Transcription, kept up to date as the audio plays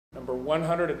number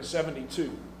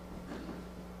 172.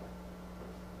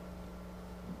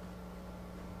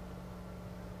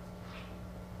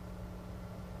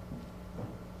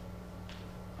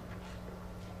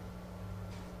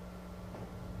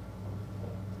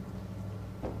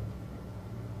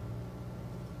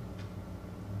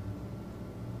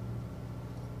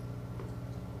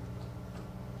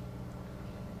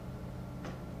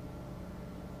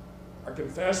 I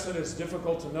confess that it's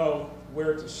difficult to know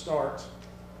where to start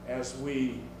as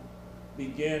we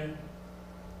begin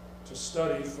to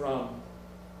study from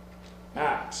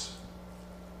Acts.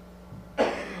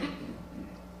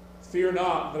 Fear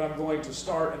not that I'm going to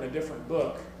start in a different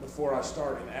book before I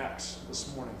start in Acts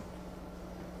this morning.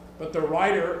 But the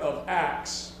writer of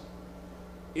Acts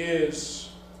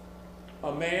is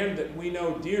a man that we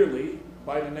know dearly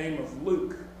by the name of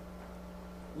Luke.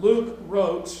 Luke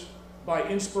wrote by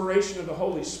inspiration of the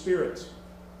Holy Spirit.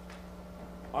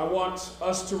 I want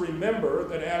us to remember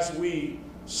that as we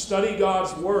study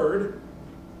God's Word,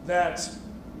 that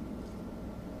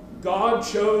God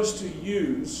chose to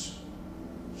use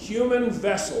human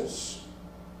vessels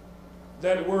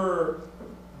that were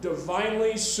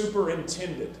divinely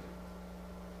superintended.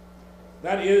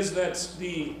 That is, that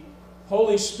the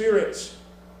Holy Spirit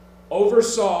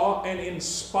oversaw and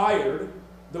inspired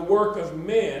the work of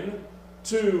men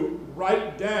to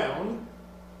write down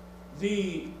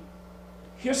the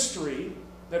history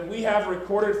that we have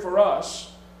recorded for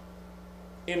us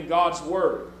in God's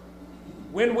Word.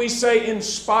 When we say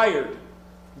inspired,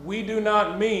 we do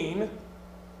not mean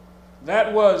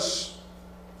that was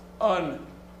an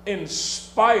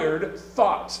inspired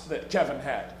thought that Kevin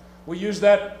had. We use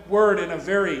that word in a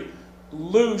very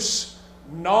loose,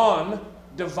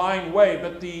 non-divine way,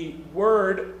 but the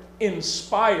word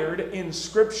inspired in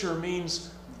Scripture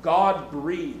means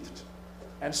God-breathed.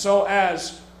 And so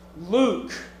as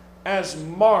Luke, as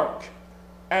Mark,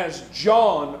 as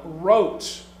John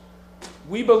wrote,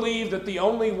 we believe that the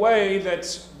only way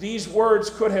that these words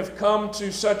could have come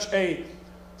to such a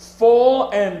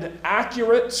full and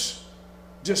accurate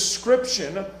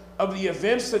description of the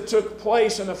events that took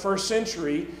place in the first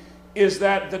century is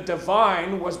that the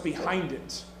divine was behind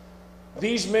it.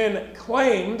 These men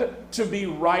claimed to be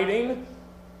writing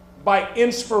by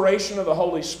inspiration of the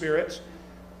Holy Spirit,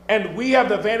 and we have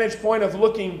the vantage point of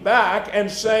looking back and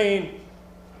saying,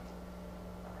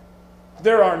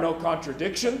 there are no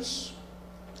contradictions.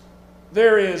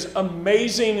 There is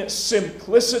amazing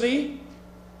simplicity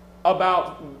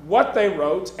about what they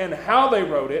wrote and how they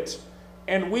wrote it,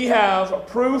 and we have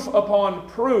proof upon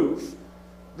proof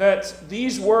that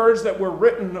these words that were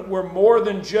written were more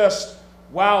than just,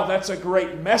 wow, that's a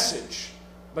great message.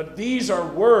 But these are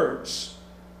words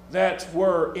that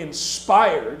were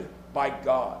inspired by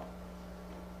God.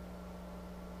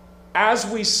 As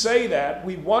we say that,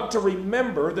 we want to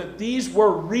remember that these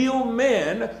were real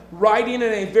men writing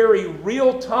in a very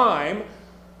real time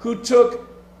who took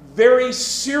very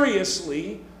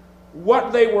seriously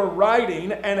what they were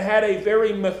writing and had a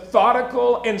very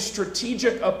methodical and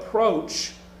strategic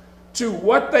approach to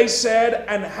what they said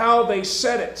and how they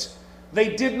said it.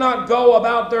 They did not go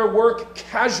about their work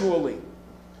casually.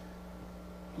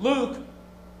 Luke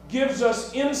gives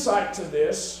us insight to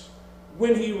this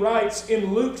when he writes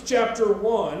in Luke chapter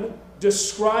 1,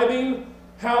 describing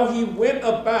how he went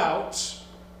about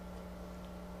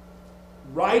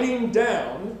writing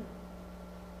down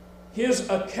his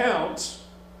account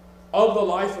of the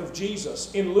life of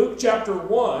Jesus. In Luke chapter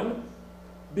 1,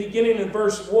 beginning in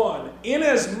verse 1,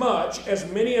 inasmuch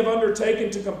as many have undertaken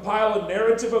to compile a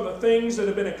narrative of the things that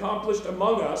have been accomplished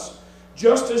among us,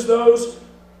 just as those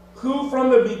who from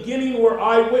the beginning were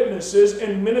eyewitnesses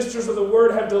and ministers of the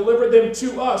word have delivered them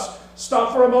to us.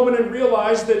 Stop for a moment and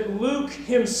realize that Luke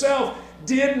himself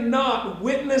did not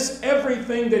witness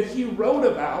everything that he wrote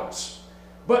about,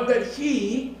 but that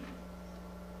he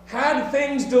had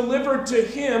things delivered to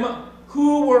him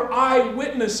who were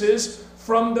eyewitnesses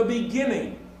from the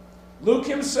beginning. Luke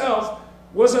himself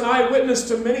was an eyewitness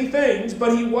to many things,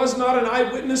 but he was not an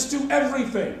eyewitness to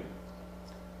everything.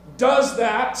 Does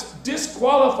that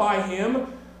disqualify him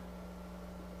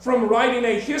from writing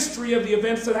a history of the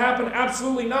events that happened?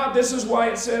 Absolutely not. This is why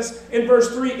it says in verse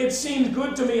 3, it seemed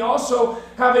good to me also,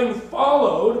 having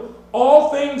followed all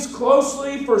things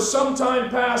closely for some time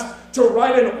past, to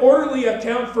write an orderly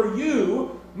account for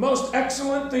you, most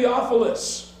excellent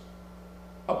Theophilus.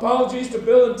 Apologies to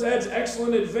Bill and Ted's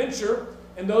Excellent Adventure,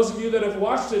 and those of you that have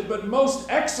watched it, but most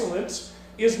excellent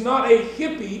is not a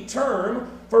hippie term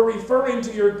for referring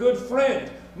to your good friend.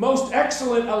 Most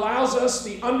excellent allows us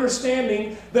the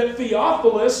understanding that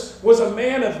Theophilus was a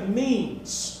man of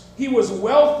means. he was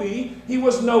wealthy, he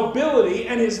was nobility,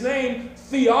 and his name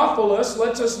Theophilus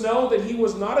lets us know that he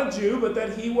was not a Jew, but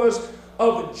that he was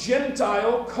of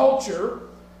Gentile culture.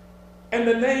 And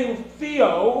the name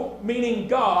Theo, meaning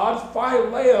God,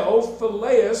 Phileo,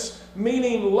 Phileus,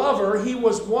 meaning lover, he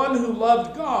was one who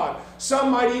loved God. Some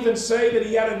might even say that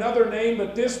he had another name,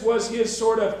 but this was his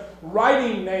sort of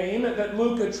writing name that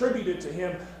Luke attributed to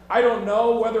him. I don't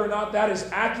know whether or not that is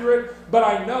accurate, but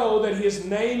I know that his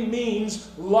name means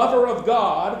lover of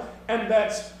God, and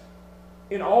that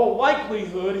in all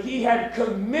likelihood he had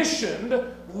commissioned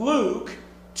Luke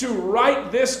to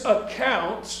write this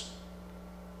account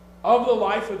of the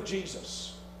life of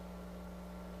Jesus.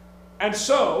 And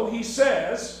so he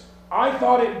says, I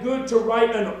thought it good to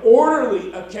write an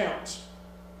orderly account.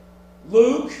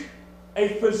 Luke, a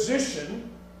physician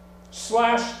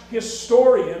 /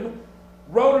 historian,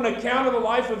 wrote an account of the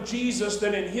life of Jesus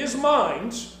that in his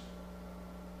mind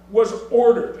was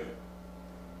ordered.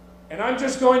 And I'm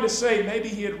just going to say maybe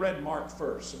he had read Mark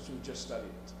first, since we just studied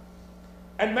it.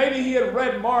 And maybe he had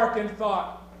read Mark and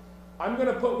thought, I'm going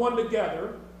to put one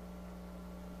together,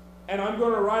 and I'm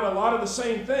going to write a lot of the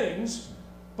same things,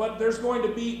 but there's going to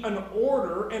be an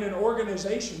order and an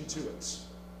organization to it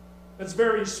that's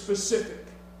very specific.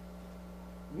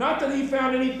 Not that he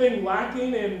found anything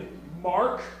lacking in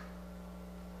Mark,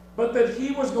 but that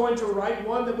he was going to write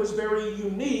one that was very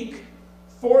unique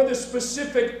for the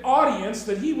specific audience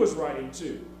that he was writing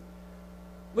to.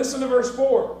 Listen to verse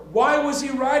 4. Why was he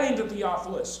writing to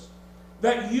Theophilus?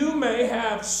 That you may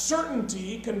have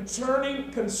certainty concerning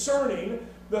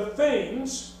the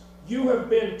things you have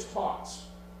been taught.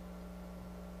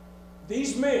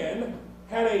 These men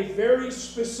had a very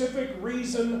specific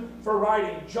reason for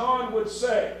writing. John would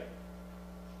say,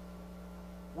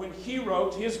 when he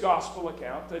wrote his gospel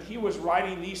account, that he was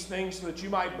writing these things so that you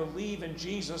might believe in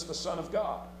Jesus, the Son of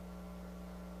God.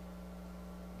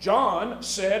 John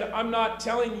said, I'm not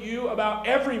telling you about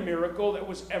every miracle that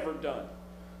was ever done.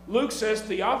 Luke says,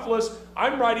 Theophilus,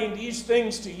 I'm writing these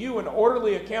things to you in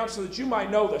orderly account so that you might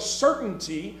know the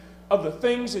certainty of the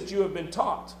things that you have been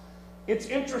taught. It's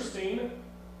interesting,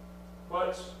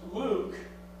 but Luke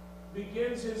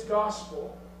begins his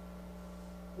gospel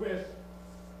with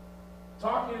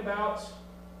talking about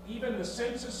even the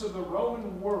census of the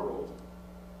Roman world,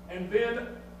 and then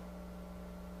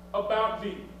about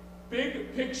the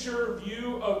big picture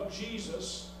view of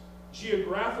Jesus,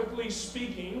 geographically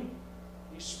speaking.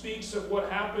 He speaks of what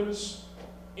happens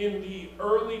in the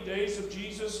early days of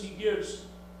Jesus. He gives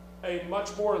a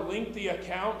much more lengthy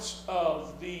account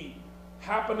of the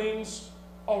happenings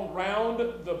around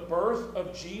the birth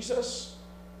of Jesus.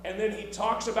 And then he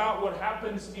talks about what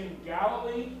happens in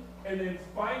Galilee. And then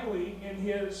finally, in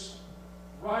his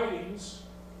writings,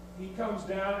 he comes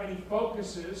down and he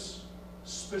focuses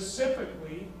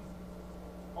specifically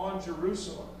on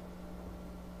Jerusalem.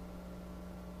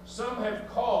 Some have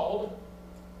called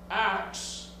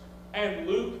Acts and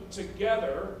Luke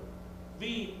together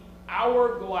the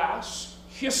hourglass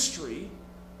history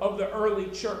of the early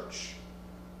church.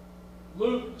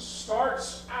 Luke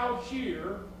starts out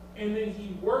here, and then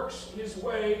he works his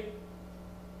way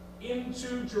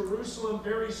into Jerusalem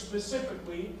very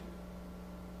specifically.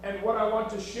 And what I want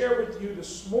to share with you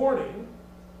this morning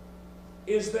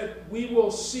is that we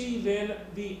will see then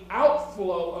the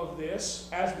outflow of this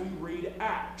as we read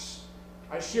Acts.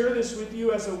 I share this with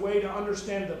you as a way to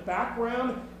understand the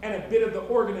background and a bit of the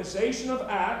organization of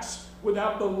Acts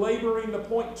without belaboring the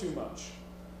point too much.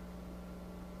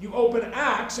 You open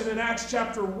Acts, and in Acts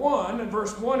chapter 1 and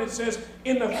verse 1 it says,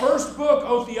 in the first book,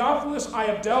 O Theophilus, I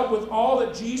have dealt with all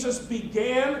that Jesus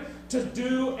began to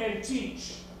do and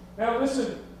teach. Now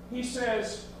listen, he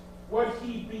says what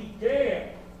he began.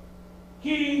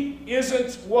 He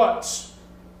isn't what?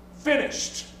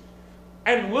 Finished.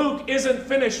 And Luke isn't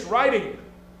finished writing.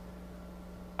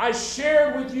 I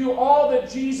shared with you all that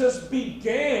Jesus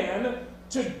began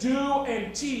to do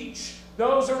and teach.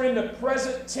 Those are in the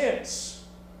present tense.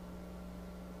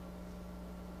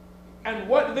 And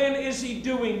what then is he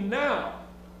doing now?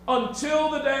 Until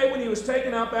the day when he was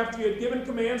taken up after he had given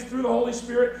commands through the Holy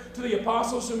Spirit to the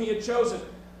apostles whom he had chosen.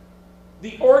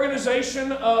 The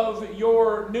organization of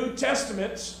your New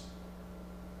Testament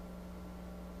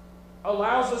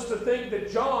allows us to think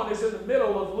that John is in the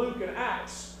middle of Luke and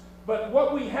Acts. But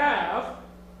what we have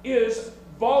is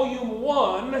volume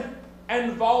 1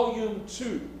 and volume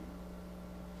 2.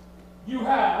 You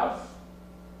have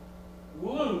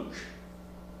Luke,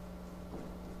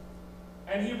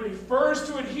 and he refers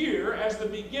to it here as the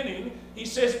beginning. He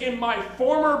says, in my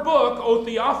former book, O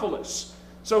Theophilus.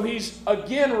 So he's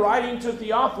again writing to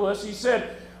Theophilus. He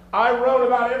said, I wrote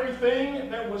about everything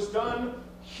that was done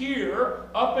here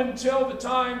up until the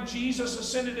time Jesus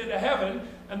ascended into heaven,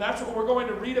 and that's what we're going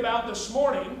to read about this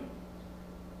morning.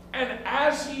 And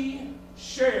as he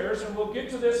shares, and we'll get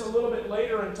to this a little bit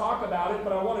later and talk about it,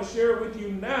 but I want to share it with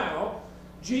you now.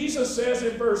 Jesus says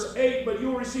in verse 8, "But you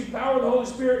will receive power, and the Holy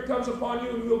Spirit comes upon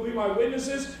you, and you will be my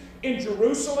witnesses in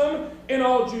Jerusalem, in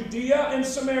all Judea and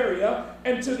Samaria,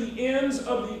 and to the ends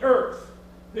of the earth."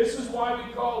 This is why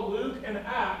we call Luke and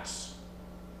Acts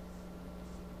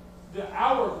the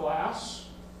hourglass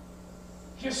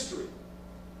history.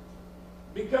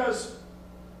 Because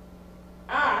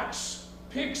Acts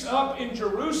picks up in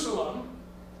Jerusalem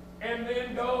and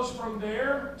then goes from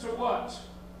there to what?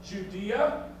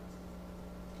 Judea,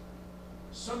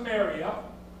 Samaria,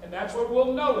 and that's what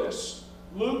we'll notice.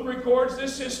 Luke records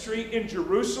this history in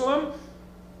Jerusalem.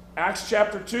 Acts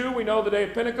chapter 2, we know the day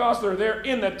of Pentecost. They're there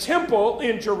in the temple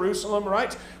in Jerusalem,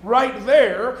 right? Right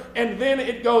there. And then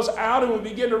it goes out and we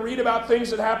begin to read about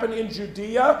things that happen in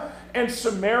Judea and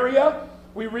Samaria.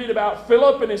 We read about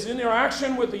Philip and his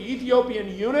interaction with the Ethiopian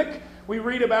eunuch. We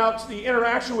read about the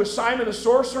interaction with Simon the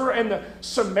sorcerer and the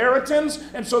Samaritans.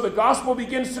 And so the gospel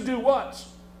begins to do what?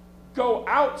 Go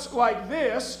out like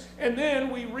this. And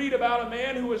then we read about a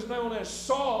man who is known as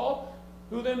Saul,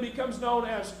 who then becomes known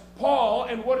as Paul.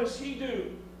 And what does he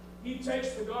do? He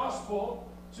takes the gospel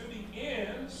to the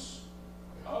ends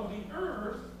of the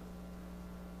earth.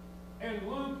 And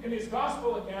Luke, in his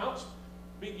gospel account,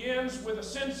 begins with a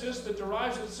census that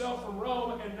derives itself from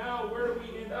Rome. And now where do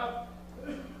we end up?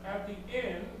 At the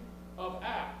end of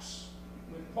Acts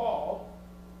with Paul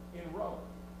in Rome.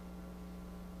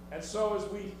 And so as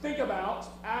we think about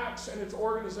Acts and its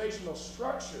organizational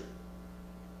structure,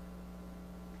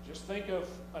 just think of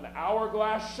an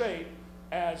hourglass shape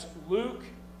as Luke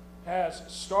has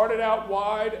started out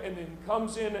wide and then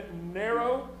comes in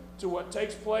narrow to what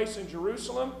takes place in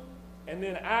Jerusalem. And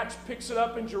then Acts picks it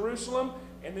up in Jerusalem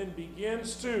and then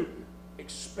begins to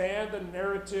expand the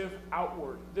narrative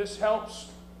outward. This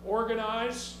helps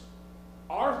organize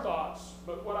our thoughts,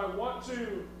 but what I want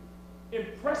to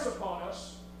impress upon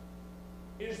us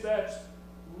is that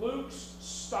Luke's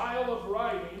style of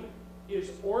writing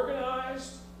is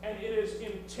organized and it is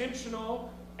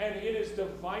intentional and it is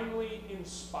divinely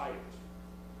inspired.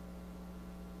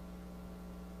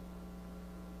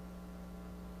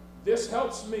 This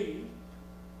helps me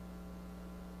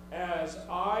as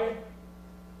I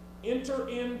enter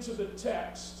into the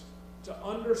text to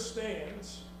understand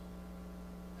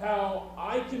how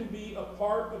I can be a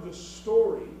part of the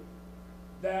story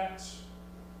that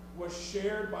was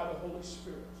shared by the Holy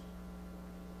Spirit.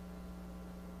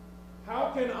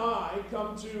 How can I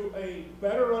come to a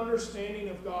better understanding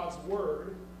of God's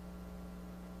Word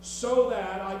so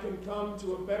that I can come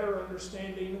to a better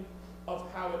understanding of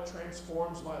how it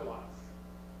transforms my life?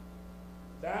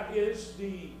 That is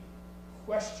the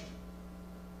question.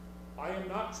 I am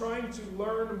not trying to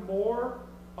learn more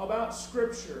about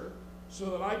Scripture so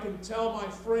that I can tell my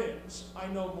friends I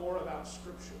know more about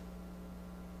Scripture.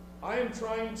 I am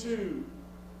trying to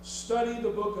study the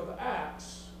book of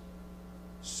Acts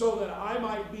so that I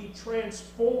might be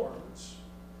transformed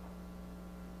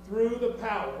through the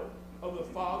power of the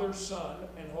Father, Son,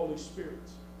 and Holy Spirit.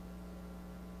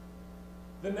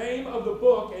 The name of the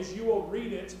book, as you will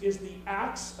read it, is the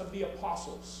Acts of the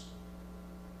Apostles.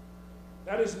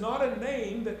 That is not a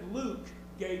name that Luke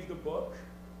gave the book.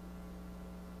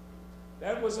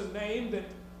 That was a name that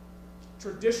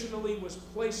traditionally was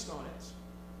placed on it.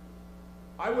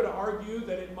 I would argue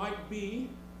that it might be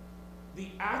the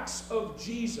Acts of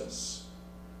Jesus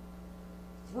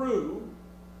through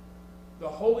the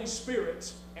Holy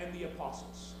Spirit and the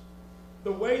apostles.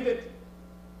 The way that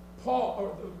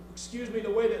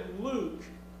the way that Luke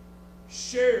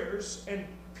shares and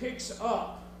picks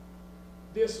up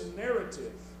this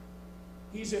narrative,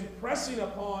 he's impressing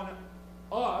upon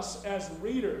us as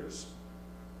readers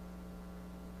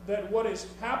that what is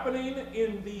happening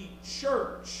in the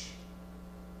church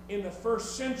in the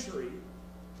first century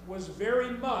was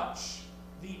very much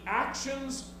the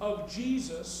actions of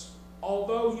Jesus.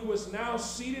 Although he was now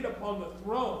seated upon the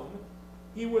throne,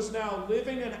 he was now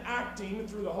living and acting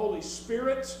through the Holy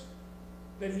Spirit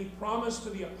that he promised to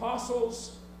the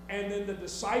apostles and then the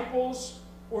disciples,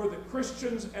 or the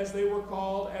Christians as they were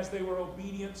called, as they were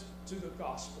obedient to the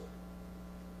gospel.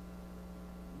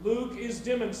 Luke is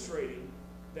demonstrating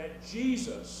that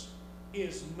Jesus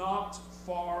is not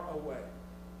far away.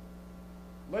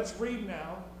 Let's read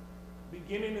now,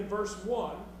 beginning in verse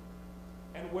 1,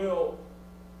 and we'll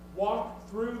walk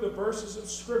through the verses of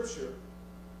Scripture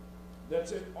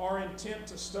that's our intent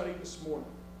to study this morning.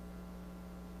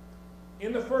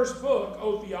 In the first book,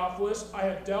 O Theophilus, I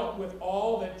have dealt with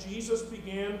all that Jesus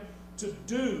began to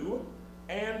do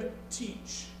and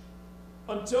teach,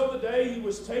 until the day he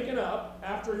was taken up,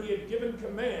 after he had given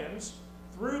commands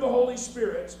through the Holy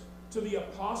Spirit to the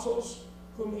apostles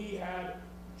whom he had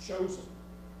chosen.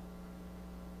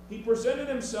 He presented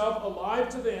himself alive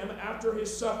to them after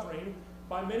his suffering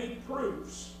by many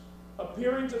proofs,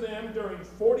 appearing to them during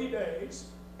 40 days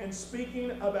and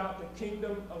speaking about the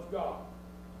kingdom of God.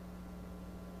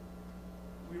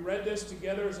 We read this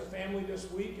together as a family this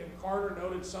week, and Carter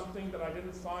noted something that I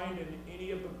didn't find in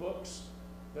any of the books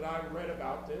that I read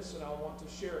about this, and I want to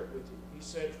share it with you. He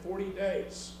said 40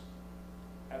 days.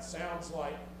 That sounds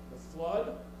like the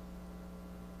flood.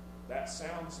 That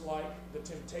sounds like the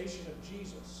temptation of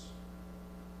Jesus.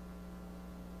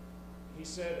 He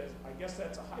said, I guess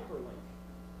that's a hyperlink.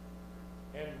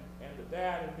 And the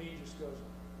dad and me just goes,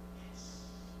 yes,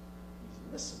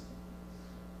 he's listening.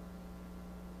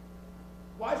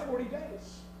 Why 40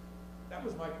 days? That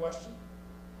was my question.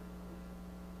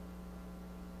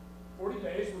 40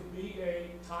 days would be a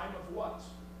time of what?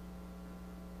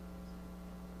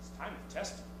 It's time of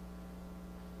testing.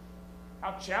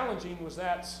 How challenging was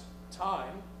that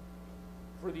time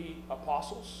for the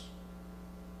apostles?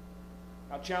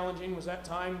 How challenging was that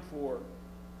time for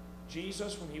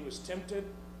Jesus when he was tempted?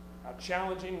 How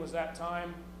challenging was that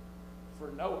time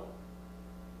for Noah?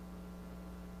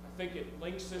 I think it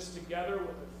links this together with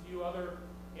a few other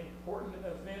important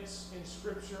events in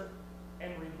Scripture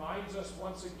and reminds us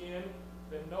once again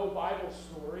that no Bible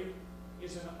story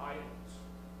is an island.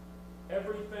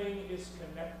 Everything is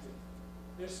connected.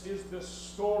 This is the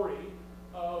story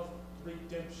of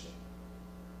redemption.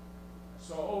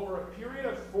 So over a period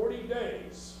of 40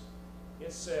 days,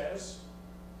 it says,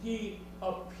 he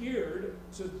appeared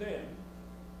to them,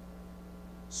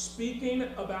 speaking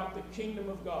about the kingdom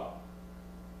of God.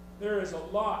 There is a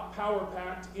lot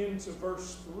power-packed into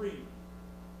verse 3.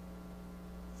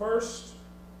 First,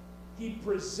 he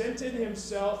presented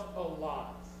himself alive.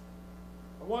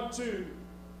 I want to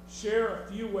share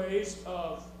a few ways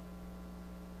of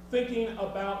thinking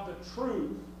about the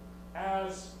truth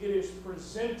as it is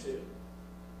presented.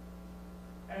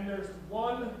 And there's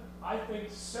one, I think,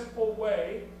 simple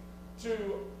way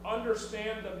to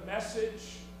understand the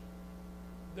message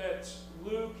that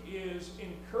Luke is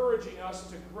encouraging us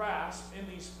to grasp in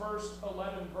these first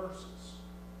 11 verses.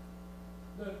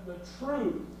 The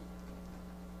truth,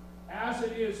 as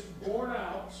it is borne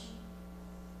out,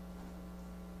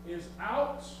 is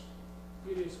out,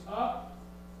 it is up,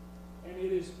 and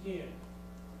it is in.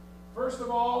 First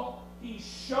of all, he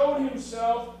showed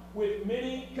himself with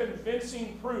many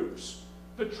convincing proofs.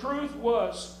 The truth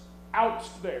was out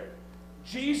there.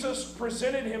 Jesus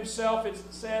presented himself, it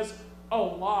says,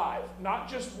 alive, not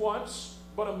just once,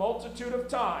 but a multitude of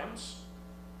times.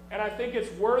 And I think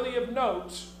it's worthy of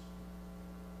note,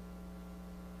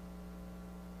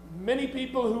 many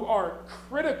people who are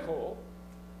critical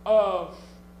of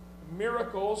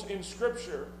miracles in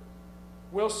Scripture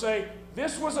will say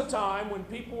this was a time when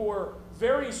people were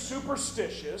very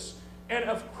superstitious, and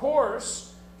of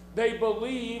course they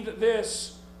believed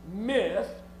this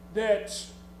myth that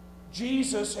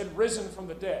Jesus had risen from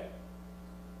the dead.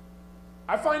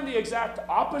 I find the exact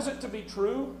opposite to be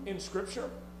true in Scripture.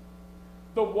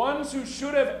 The ones who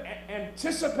should have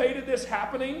anticipated this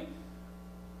happening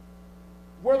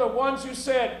were the ones who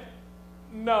said,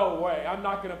 no way, I'm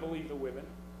not going to believe the women.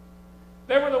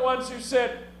 They were the ones who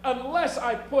said, unless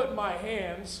I put my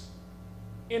hands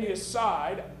in his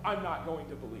side, I'm not going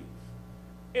to believe.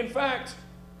 In fact,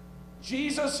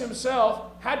 Jesus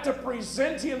himself had to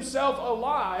present himself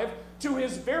alive to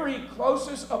his very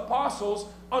closest apostles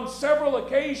on several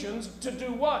occasions to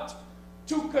do what?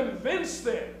 To convince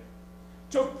them,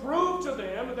 to prove to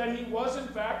them that he was in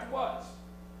fact what?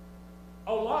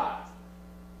 Alive.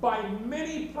 By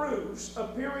many proofs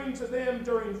appearing to them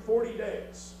during 40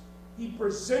 days. He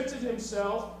presented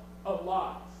himself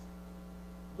alive.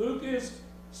 Luke is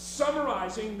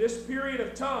summarizing this period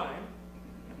of time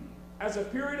as a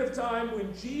period of time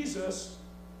when Jesus,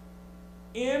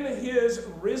 in his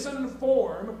risen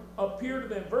form, appeared to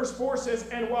them. Verse 4 says,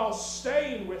 and while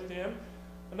staying with them,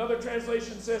 another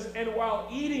translation says, and while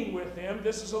eating with them.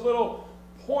 This is a little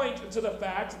point to the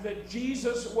fact that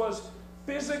Jesus was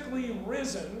physically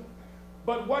risen,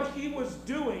 but what he was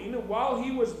doing while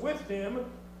he was with them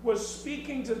was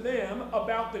speaking to them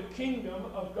about the kingdom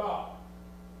of God.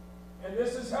 And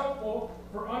this is helpful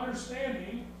for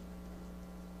understanding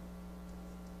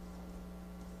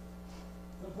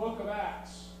the book of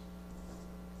Acts.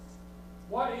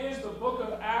 What is the book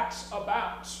of Acts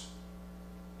about?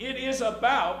 It is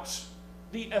about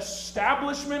the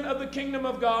establishment of the kingdom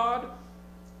of God,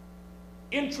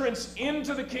 entrance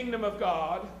into the kingdom of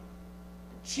God,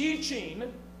 teaching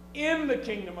in the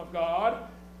kingdom of God,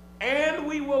 and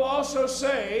we will also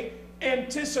say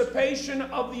anticipation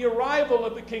of the arrival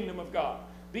of the kingdom of God.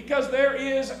 Because there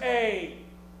is a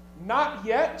not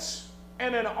yet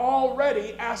and an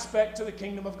already aspect to the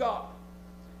kingdom of God.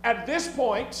 At this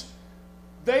point,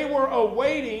 they were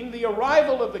awaiting the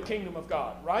arrival of the kingdom of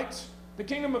God, right? The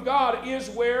kingdom of God is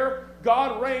where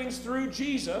God reigns through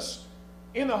Jesus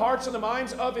in the hearts and the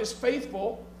minds of his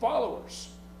faithful followers.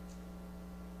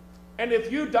 And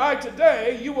if you die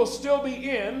today, you will still be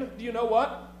in, do you know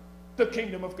what? The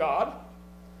kingdom of God.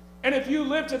 And if you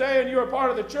live today and you're a part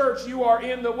of the church, you are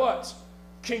in the what?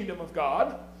 Kingdom of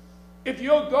God. If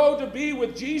you'll go to be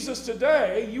with Jesus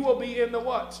today, you will be in the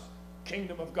what?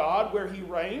 Kingdom of God, where he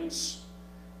reigns.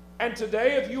 And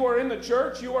today, if you are in the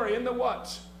church, you are in the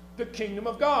what? The kingdom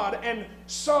of God. And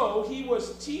so he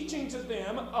was teaching to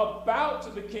them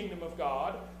about the kingdom of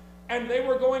God, and they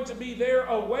were going to be there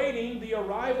awaiting the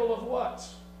arrival of what?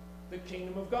 The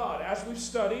kingdom of God. As we've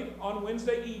studied on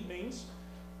Wednesday evenings,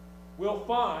 we'll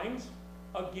find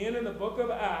again in the book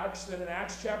of Acts that in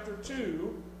Acts chapter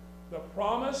 2, the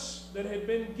promise that had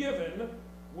been given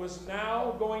was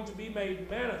now going to be made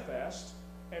manifest,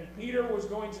 and Peter was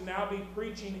going to now be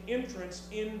preaching entrance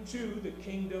into the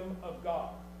kingdom of God.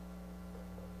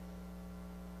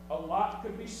 A lot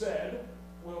could be said.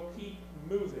 We'll keep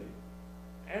moving.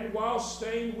 And while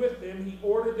staying with them, he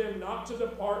ordered them not to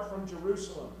depart from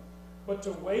Jerusalem, but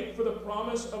to wait for the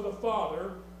promise of the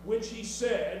Father, which he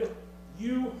said,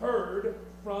 "You heard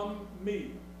from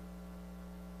me."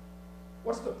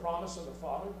 What's the promise of the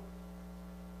Father?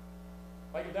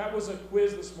 Like, that was a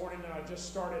quiz this morning, and I just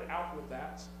started out with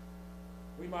that.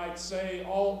 We might say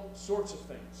all sorts of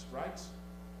things, right?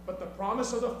 But the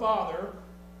promise of the Father,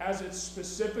 as it's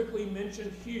specifically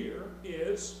mentioned here,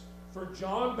 is, "For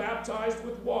John baptized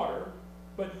with water,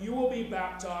 but you will be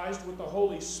baptized with the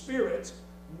Holy Spirit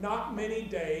not many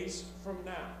days from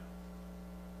now."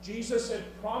 Jesus had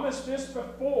promised this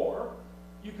before.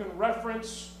 You can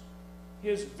reference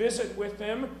his visit with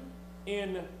them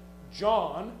in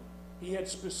John. He had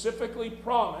specifically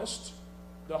promised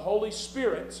the Holy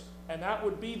Spirit, and that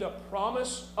would be the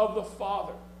promise of the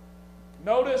Father.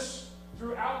 Notice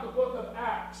throughout the book of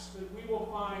Acts that we will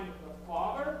find the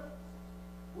Father,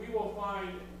 we will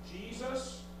find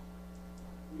Jesus,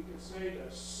 we can say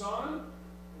the Son,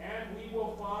 and we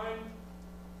will find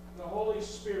the Holy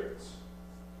Spirit.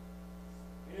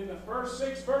 And in the first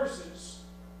 6 verses,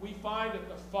 we find that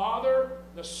the Father,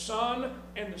 the Son,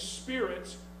 and the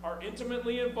Spirit are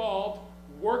intimately involved,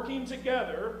 working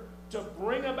together to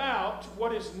bring about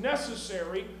what is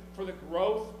necessary for the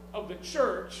growth of the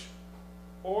church,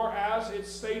 or as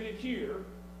it's stated here,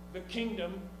 the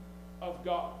kingdom of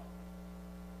God.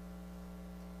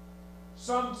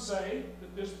 Some say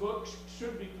that this book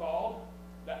should be called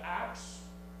the Acts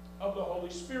of the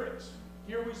Holy Spirit.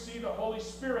 Here we see the Holy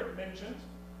Spirit mentioned,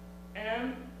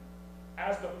 and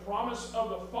as the promise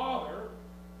of the Father,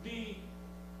 the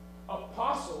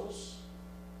apostles,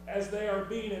 as they are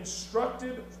being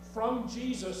instructed from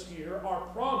Jesus here, are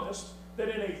promised that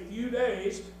in a few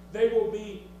days they will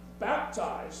be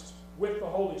baptized with the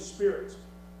Holy Spirit.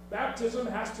 Baptism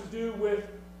has to do with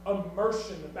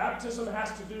immersion. Baptism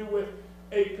has to do with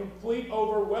a complete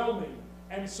overwhelming.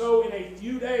 And so in a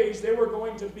few days they were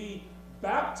going to be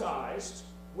baptized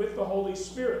with the Holy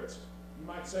Spirit. You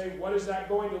might say, what is that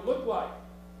going to look like?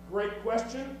 Great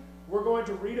question. We're going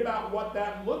to read about what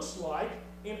that looks like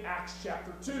in Acts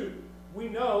chapter 2. We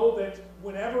know that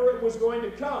whenever it was going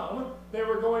to come, they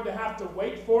were going to have to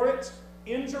wait for it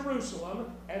in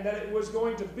Jerusalem, and that it was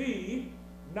going to be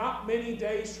not many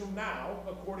days from now,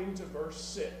 according to verse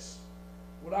 6.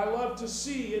 What I love to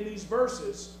see in these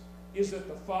verses is that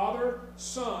the Father,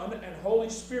 Son, and Holy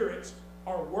Spirit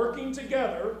are working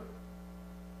together,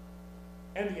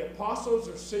 and the apostles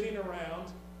are sitting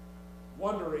around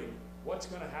wondering what's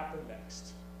going to happen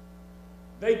next.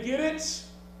 They get it,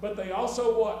 but they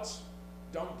also what?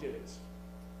 Don't get it.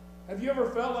 Have you ever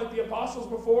felt like the apostles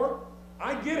before?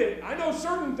 I get it. I know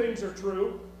certain things are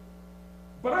true,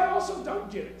 but I also don't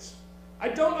get it. I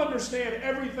don't understand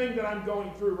everything that I'm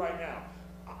going through right now.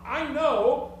 I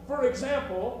know, for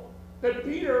example, that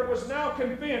Peter was now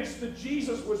convinced that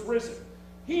Jesus was risen.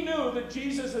 He knew that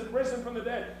Jesus had risen from the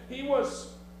dead. He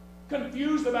was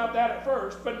confused about that at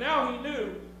first, but now he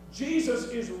knew Jesus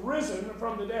is risen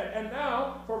from the dead. And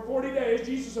now, for 40 days,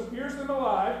 Jesus appears to them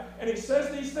alive, and he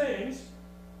says these things.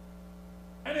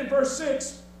 And in verse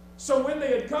 6, so when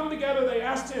they had come together, they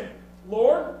asked him,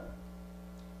 Lord,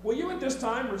 will you at this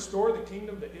time restore the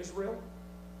kingdom to Israel?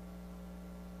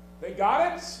 They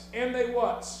got it, and they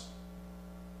what?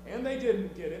 And they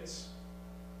didn't get it.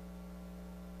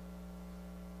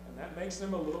 And that makes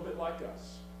them a little bit like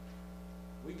us.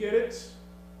 We get it,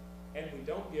 and we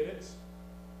don't get it.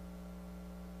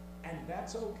 And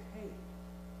that's okay.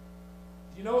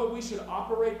 Do you know what we should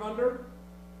operate under?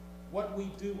 What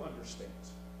we do understand.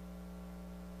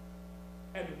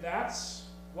 And that's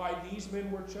why these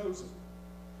men were chosen.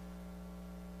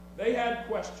 They had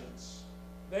questions.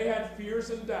 They had fears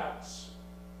and doubts.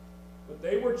 But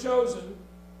they were chosen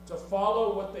to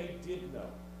follow what they did know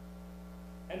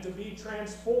and to be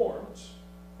transformed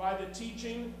by the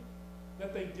teaching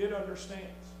that they did understand.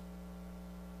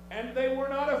 And they were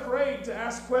not afraid to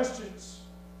ask questions,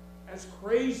 as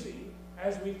crazy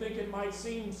as we think it might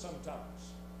seem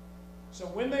sometimes. So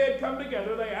when they had come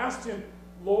together, they asked him,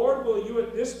 Lord, will you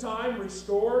at this time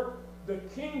restore the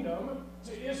kingdom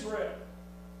to Israel?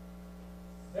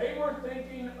 They were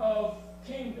thinking of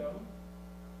kingdom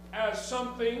as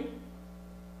something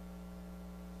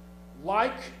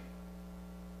like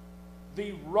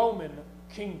the Roman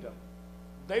kingdom.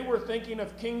 They were thinking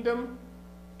of kingdom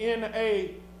in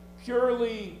a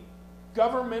purely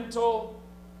governmental,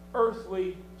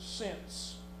 earthly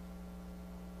sense.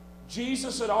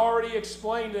 Jesus had already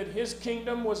explained that his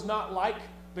kingdom was not like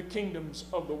the kingdoms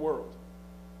of the world.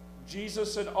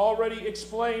 Jesus had already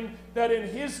explained that in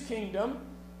his kingdom,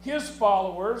 his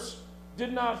followers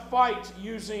did not fight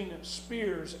using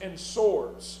spears and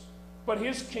swords, but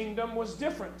his kingdom was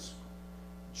different.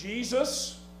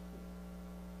 Jesus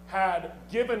had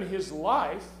given his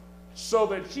life so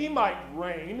that he might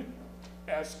reign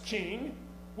as king,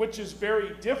 which is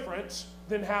very different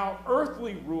than how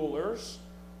earthly rulers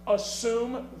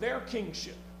assume their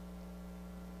kingship.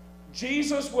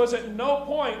 Jesus was at no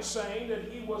point saying that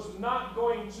he was not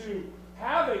going to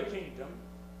have a kingdom.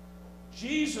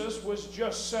 Jesus was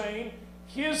just saying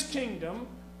his kingdom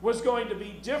was going to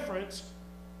be different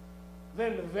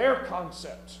than their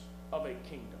concept of a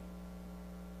kingdom.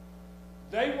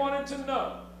 They wanted to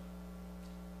know,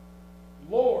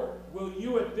 Lord, will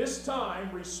you at this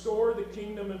time restore the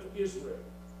kingdom of Israel?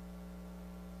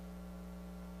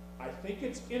 I think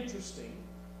it's interesting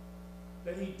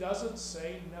that he doesn't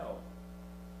say no.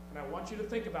 And I want you to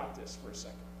think about this for a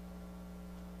second.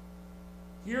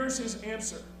 Here's his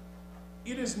answer.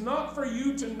 It is not for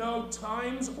you to know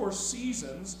times or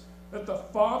seasons that the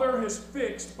Father has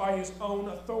fixed by his own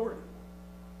authority.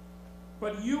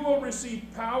 But you will receive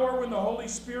power when the Holy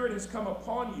Spirit has come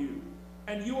upon you,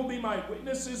 and you will be my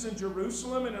witnesses in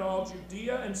Jerusalem and in all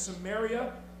Judea and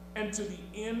Samaria and to the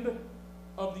end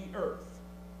of the earth.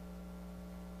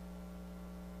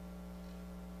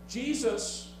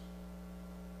 Jesus,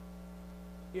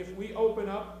 if we open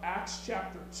up Acts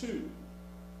chapter 2,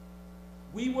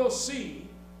 we will see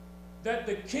that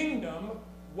the kingdom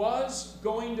was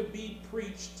going to be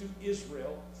preached to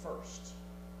Israel first.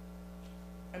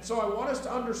 And so I want us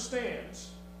to understand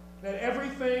that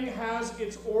everything has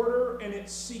its order and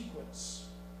its sequence.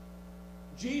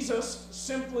 Jesus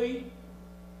simply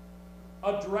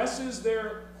addresses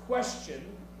their question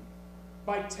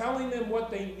by telling them what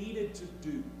they needed to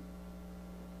do.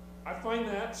 I find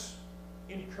that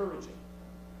encouraging.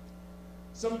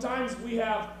 Sometimes we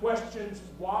have questions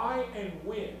why and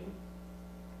when,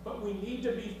 but we need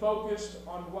to be focused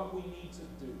on what we need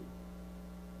to do.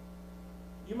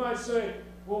 You might say,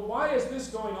 well, why is this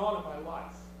going on in my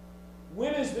life?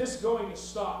 When is this going to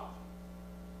stop?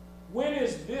 When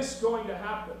is this going to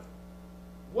happen?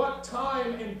 What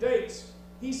time and dates?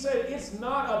 He said, it's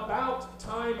not about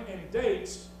time and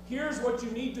dates. Here's what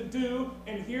you need to do,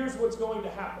 and here's what's going to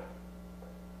happen.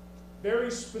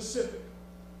 Very specific.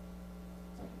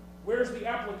 Where's the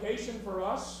application for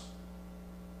us?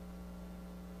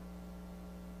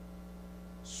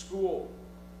 School,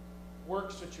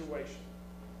 work situation,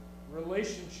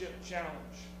 relationship challenge.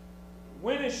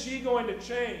 When is she going to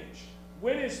change?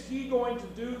 When is he going to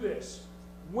do this?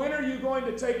 When are you going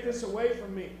to take this away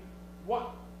from me?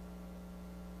 What?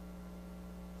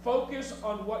 Focus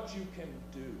on what you can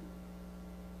do.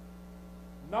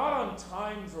 Not on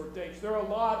times or dates. There are a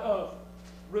lot of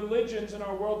religions in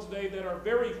our world today that are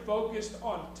very focused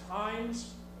on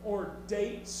times or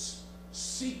dates,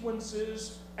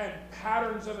 sequences, and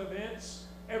patterns of events.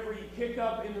 Every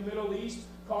hiccup in the Middle East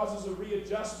causes a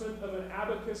readjustment of an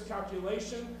abacus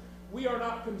calculation. We are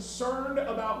not concerned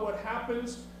about what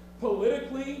happens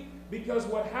politically, because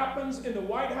what happens in the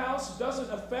White House doesn't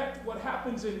affect what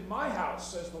happens in my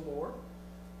house, says the Lord.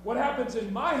 What happens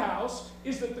in my house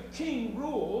is that the king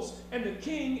rules, and the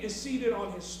king is seated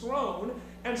on his throne,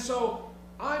 and so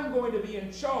I'm going to be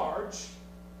in charge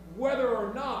whether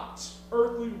or not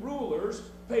earthly rulers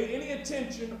pay any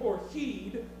attention or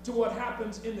heed to what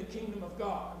happens in the kingdom of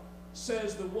God,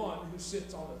 says the one who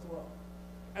sits on the throne.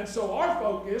 And so our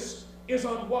focus is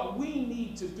on what we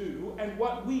need to do and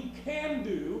what we can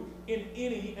do in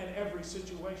any and every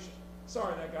situation.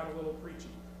 Sorry, that got a little preachy.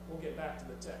 We'll get back to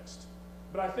the text.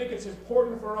 But I think it's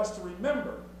important for us to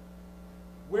remember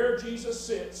where Jesus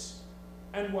sits,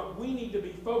 and what we need to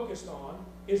be focused on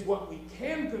is what we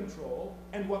can control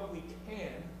and what we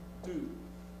can do.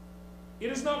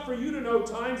 It is not for you to know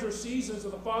times or seasons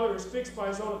that the Father is fixed by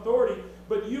his own authority,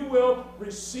 but you will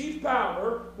receive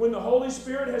power when the Holy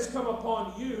Spirit has come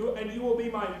upon you, and you will be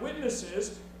my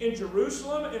witnesses in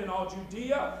Jerusalem and in all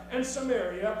Judea and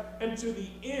Samaria and to the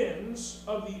ends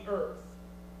of the earth.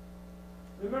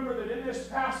 Remember that in this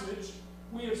passage,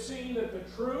 we have seen that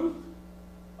the truth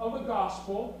of the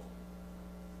gospel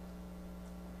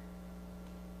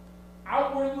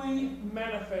outwardly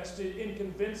manifested in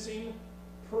convincing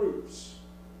proofs.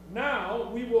 Now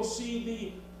we will see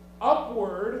the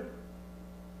upward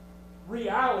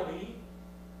reality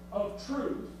of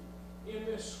truth in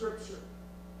this scripture.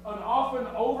 An often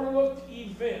overlooked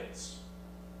event,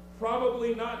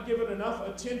 probably not given enough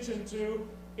attention to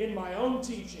in my own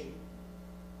teaching,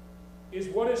 is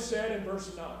what is said in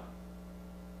verse 9.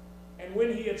 And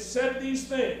when he had said these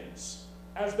things,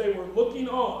 as they were looking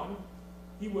on,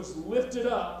 he was lifted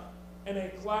up, and a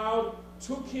cloud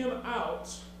took him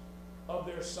out of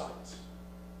their sight.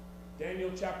 Daniel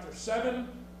chapter 7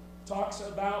 talks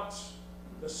about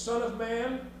the Son of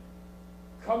Man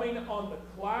coming on the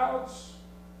clouds.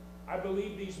 I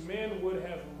believe these men would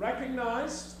have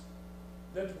recognized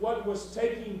that what was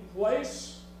taking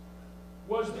place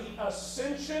was the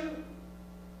ascension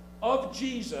of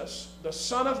Jesus, the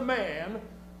Son of Man,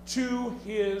 to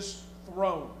his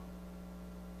throne.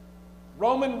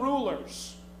 Roman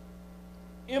rulers,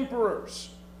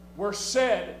 emperors, were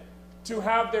said to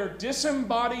have their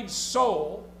disembodied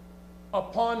soul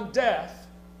upon death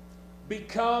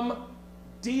become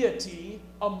deity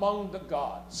among the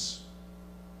gods.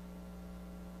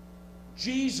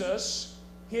 Jesus,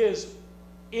 his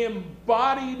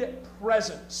embodied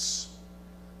presence,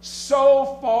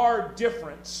 so far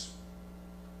different,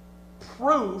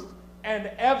 proof and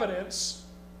evidence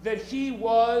that he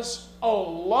was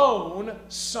alone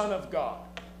Son of God.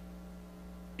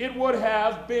 It would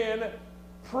have been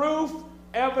proof,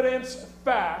 evidence,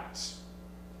 fact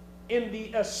in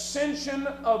the ascension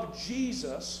of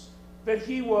Jesus that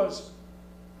he was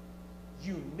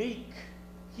unique,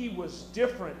 he was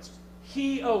different,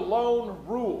 he alone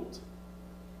ruled.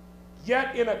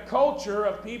 Yet in a culture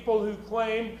of people who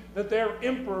claim that their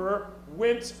emperor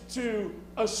went to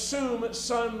assume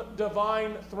some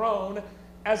divine throne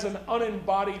as an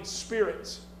unembodied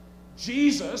spirit,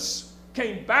 Jesus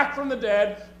came back from the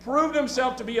dead, proved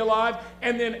himself to be alive,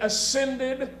 and then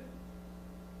ascended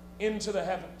into the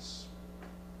heavens.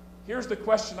 Here's the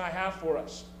question I have for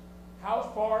us. How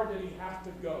far did he have to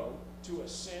go to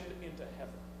ascend into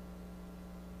heaven?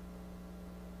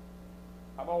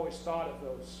 I've always thought of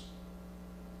those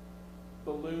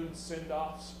balloon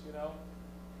send-offs, you know.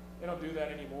 They don't do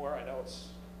that anymore. I know it's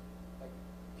like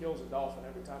kills a dolphin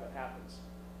every time it happens.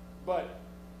 But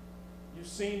you've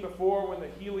seen before when the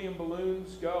helium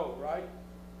balloons go, right?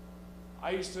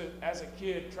 I used to, as a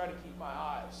kid, try to keep my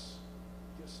eyes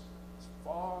just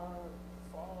far,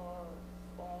 far,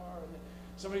 far. And then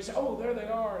somebody said, oh, there they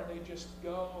are. And they just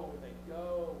go, and they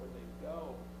go, and they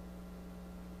go.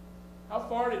 How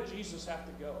far did Jesus have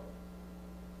to go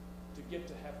to get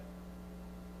to heaven?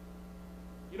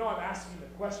 You know, I'm asking the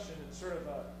question in sort of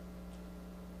a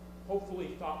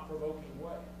hopefully thought-provoking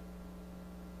way.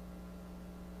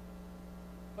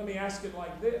 Let me ask it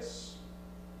like this.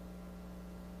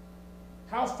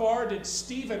 How far did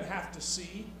Stephen have to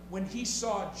see when he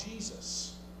saw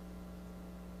Jesus?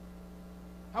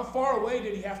 How far away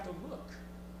did he have to look?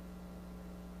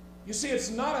 You see, it's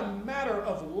not a matter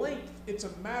of length, it's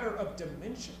a matter of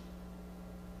dimension.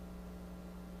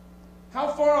 How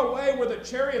far away were the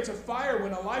chariots of fire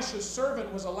when Elisha's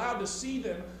servant was allowed to see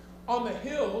them on the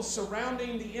hills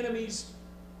surrounding the enemies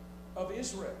of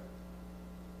Israel?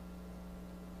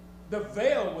 The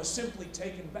veil was simply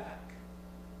taken back.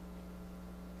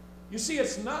 You see,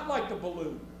 it's not like the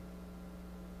balloon.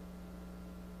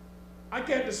 I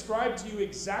can't describe to you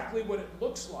exactly what it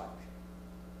looks like.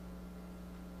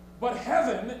 But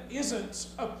heaven isn't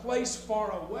a place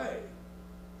far away.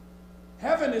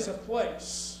 Heaven is a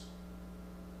place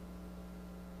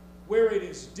where it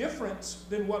is different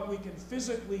than what we can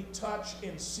physically touch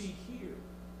and see here.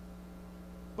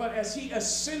 But as he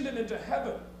ascended into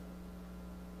heaven,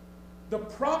 the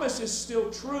promise is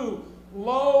still true.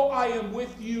 Lo, I am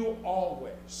with you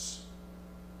always.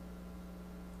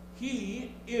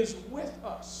 He is with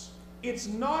us. It's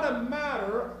not a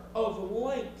matter of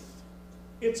length.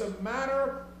 It's a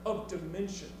matter of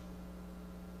dimension.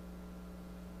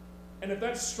 And if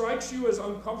that strikes you as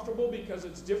uncomfortable because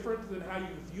it's different than how you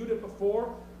viewed it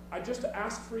before, I just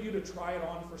ask for you to try it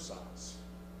on for size.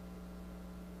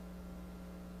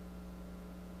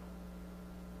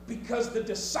 Because the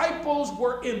disciples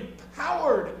were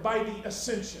empowered by the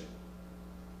ascension.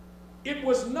 It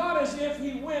was not as if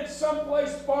he went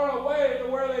someplace far away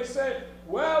to where they said,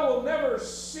 well, we'll never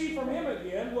see from him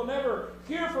again. We'll never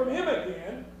hear from him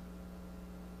again.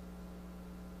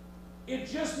 It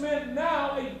just meant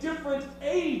now a different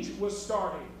age was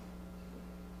starting.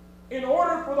 In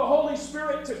order for the Holy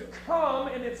Spirit to come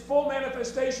in its full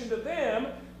manifestation to them,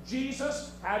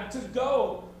 Jesus had to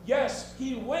go. Yes,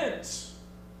 he went.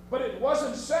 But it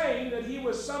wasn't saying that he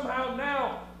was somehow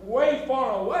now way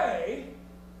far away.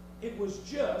 It was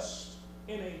just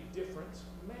in a different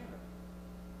manner.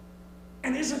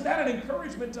 And isn't that an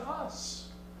encouragement to us?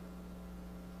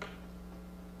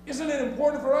 Isn't it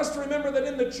important for us to remember that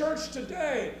in the church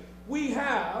today, we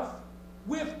have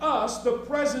with us the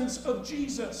presence of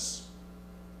Jesus?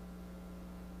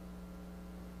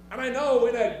 And I know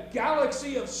in a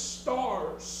galaxy of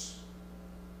stars,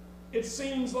 it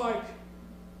seems like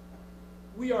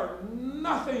we are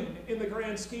nothing in the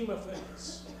grand scheme of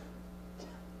things.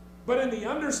 But in the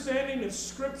understanding of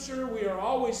Scripture, we are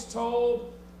always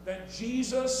told that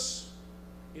Jesus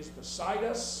is beside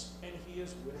us and he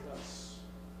is with us.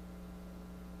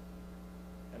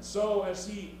 And so as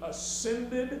he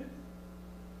ascended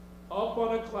up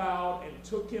on a cloud and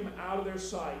took him out of their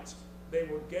sight, they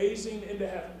were gazing into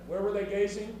heaven. Where were they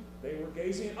gazing? They were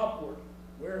gazing upward.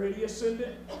 Where had he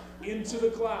ascended? Into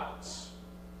the clouds.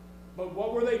 But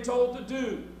what were they told to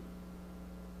do?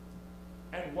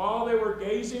 And while they were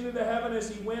gazing into heaven as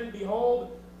he went,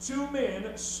 behold, two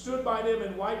men stood by them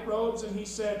in white robes, and he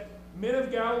said, Men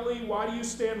of Galilee, why do you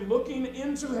stand looking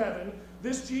into heaven?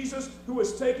 This Jesus who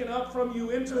was taken up from you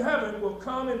into heaven will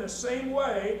come in the same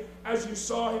way as you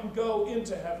saw him go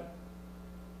into heaven.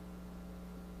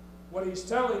 What he's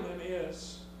telling them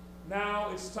is,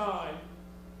 now it's time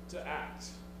to act.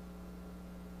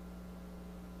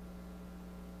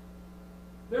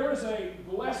 There is a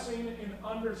blessing in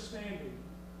understanding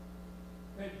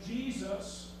that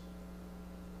Jesus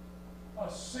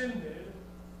ascended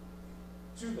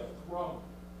to the throne.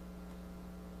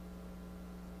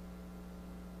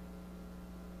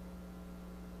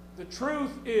 The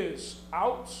truth is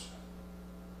out.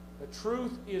 The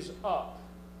truth is up.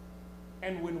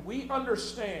 And when we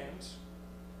understand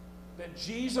that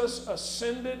Jesus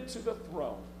ascended to the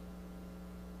throne,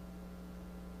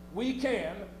 we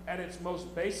can, at its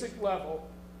most basic level,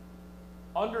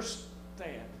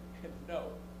 understand and know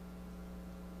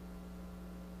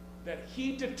that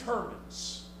he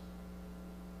determines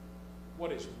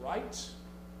what is right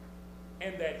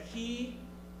and that he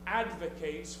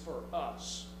advocates for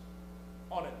us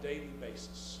on a daily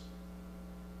basis.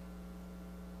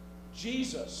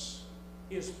 Jesus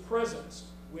is present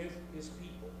with his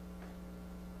people.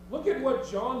 Look at what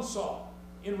John saw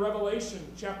in Revelation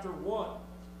chapter 1.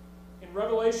 In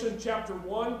Revelation chapter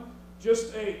 1,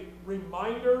 just a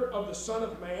reminder of the Son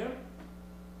of Man.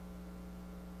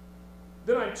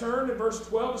 Then I turned in verse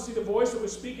 12 to see the voice that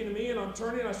was speaking to me, and on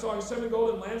turning I saw 7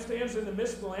 golden lampstands. In the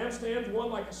midst of the lampstands, one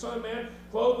like a son of man,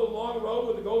 clothed with a long robe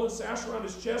with a golden sash around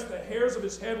his chest. The hairs of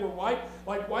his head were white,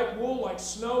 like white wool, like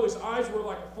snow. His eyes were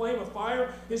like a flame of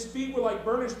fire. His feet were like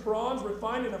burnished bronze,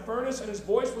 refined in a furnace, and his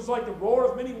voice was like the roar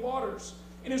of many waters.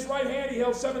 In his right hand he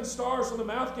held 7 stars. From the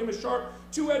mouth came a sharp,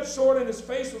 two-edged sword, and his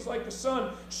face was like the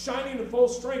sun, shining in full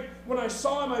strength. When I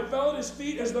saw him, I fell at his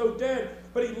feet as though dead.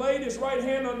 But he laid his right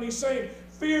hand on me, saying,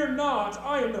 Fear not,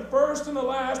 I am the first and the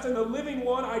last and the living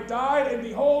one. I died, and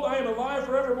behold, I am alive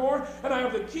forevermore, and I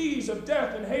have the keys of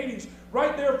death and Hades.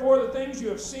 Write therefore the things you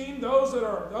have seen, those that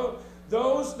are,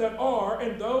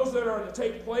 and those that are to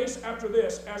take place after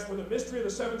this. As for the mystery of the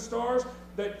 7 stars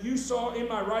that you saw in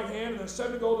my right hand, and the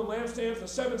 7 golden lampstands, the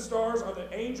 7 stars are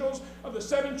the angels of the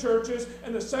 7 churches,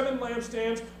 and the 7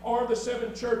 lampstands are the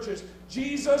 7 churches.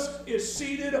 Jesus is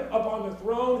seated upon the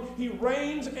throne. He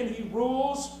reigns and he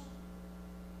rules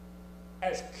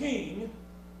as king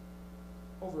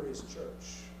over his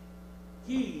church.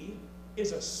 He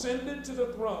is ascended to the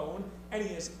throne, and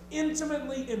he is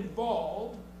intimately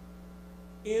involved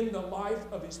in the life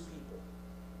of his people.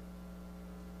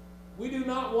 We do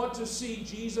not want to see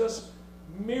Jesus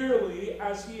merely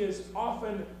as he is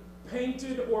often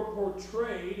painted or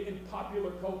portrayed in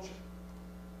popular culture.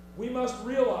 We must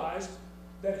realize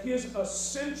that his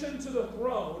ascension to the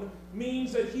throne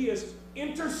means that he is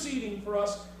interceding for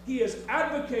us, he is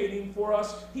advocating for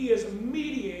us, he is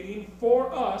mediating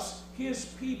for us, his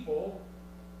people,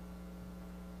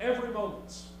 every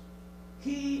moment.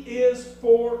 He is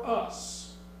for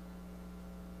us.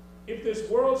 If this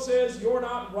world says you're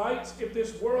not right, if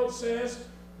this world says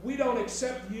we don't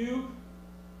accept you,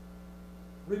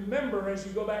 remember as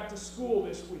you go back to school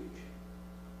this week,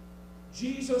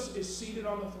 Jesus is seated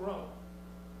on the throne.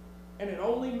 And it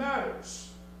only matters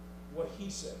what he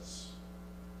says.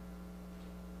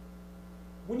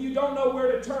 When you don't know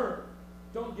where to turn,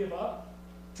 don't give up.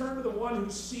 Turn to the one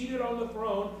who's seated on the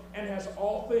throne and has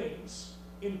all things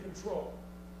in control.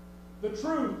 The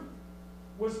truth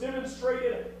was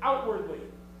demonstrated outwardly.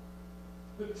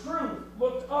 The truth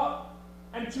looked up,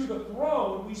 and to the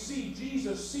throne we see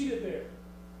Jesus seated there.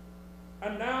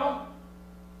 And now,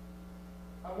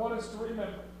 I want us to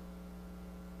remember,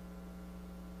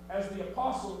 as the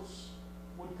apostles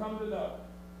would come to know,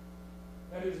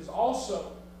 that it is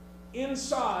also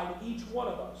inside each one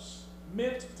of us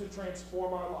meant to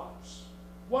transform our lives.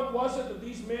 What was it that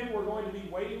these men were going to be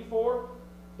waiting for?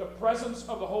 The presence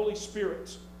of the Holy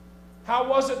Spirit. How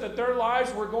was it that their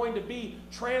lives were going to be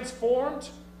transformed?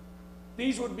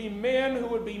 These would be men who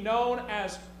would be known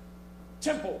as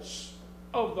temples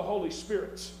of the Holy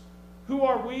Spirit. Who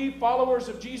are we, followers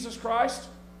of Jesus Christ?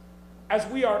 As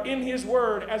we are in his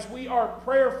word, as we are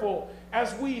prayerful,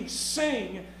 as we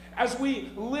sing, as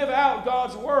we live out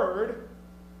God's word,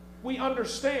 we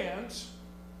understand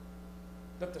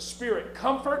that the Spirit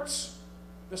comforts,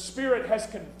 the Spirit has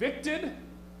convicted,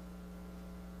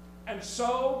 and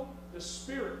so the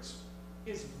Spirit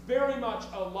is very much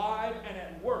alive and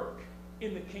at work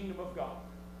in the kingdom of God.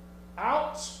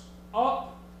 Out,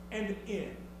 up, and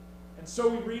in. And so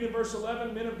we read in verse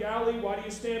 11, Men of Galilee, why do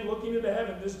you stand looking into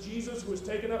heaven? This Jesus who was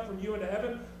taken up from you into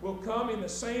heaven will come in the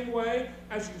same way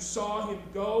as you saw him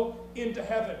go into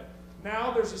heaven.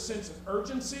 Now there's a sense of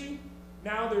urgency.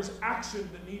 Now there's action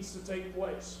that needs to take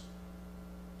place.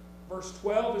 Verse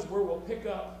 12 is where we'll pick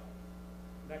up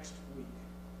next week.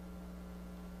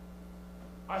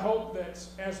 I hope that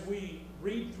as we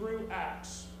read through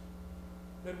Acts,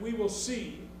 that we will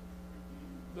see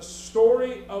the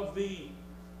story of the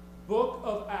book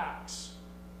of Acts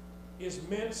is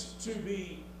meant to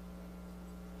be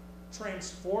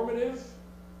transformative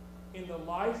in the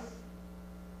life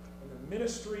and the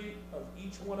ministry of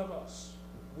each one of us.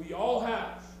 We all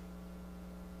have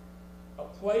a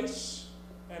place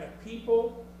and a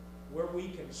people where we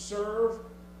can serve,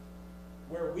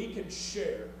 where we can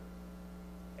share.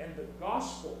 And the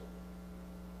gospel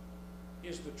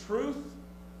is the truth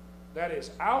that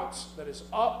is out, that is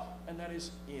up, and that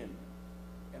is in.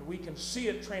 And we can see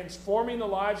it transforming the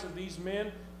lives of these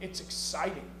men. It's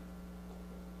exciting.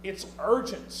 It's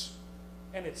urgent.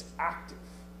 And it's active.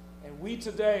 And we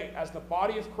today, as the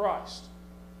body of Christ,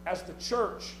 as the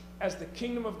church, as the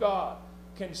kingdom of God,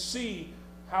 can see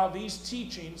how these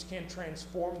teachings can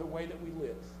transform the way that we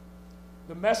live.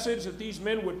 The message that these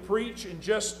men would preach in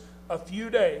just a few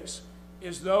days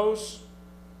is those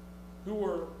who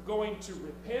were going to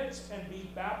repent and be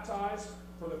baptized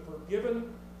for the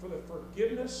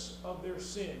forgiveness of their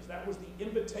sins. That was the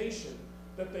invitation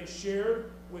that they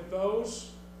shared with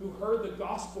those who heard the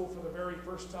gospel for the very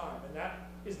first time. And that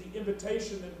is the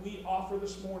invitation that we offer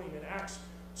this morning in Acts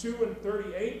 2 and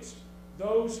 38.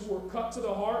 Those who were cut to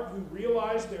the heart, who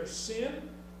realized their sin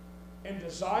and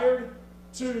desired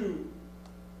to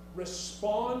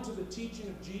respond to the teaching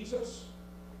of Jesus,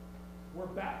 were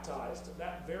baptized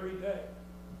that very day.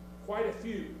 Quite a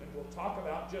few, and we'll talk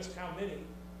about just how many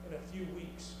in a few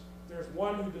weeks. There's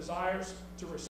one who desires to respond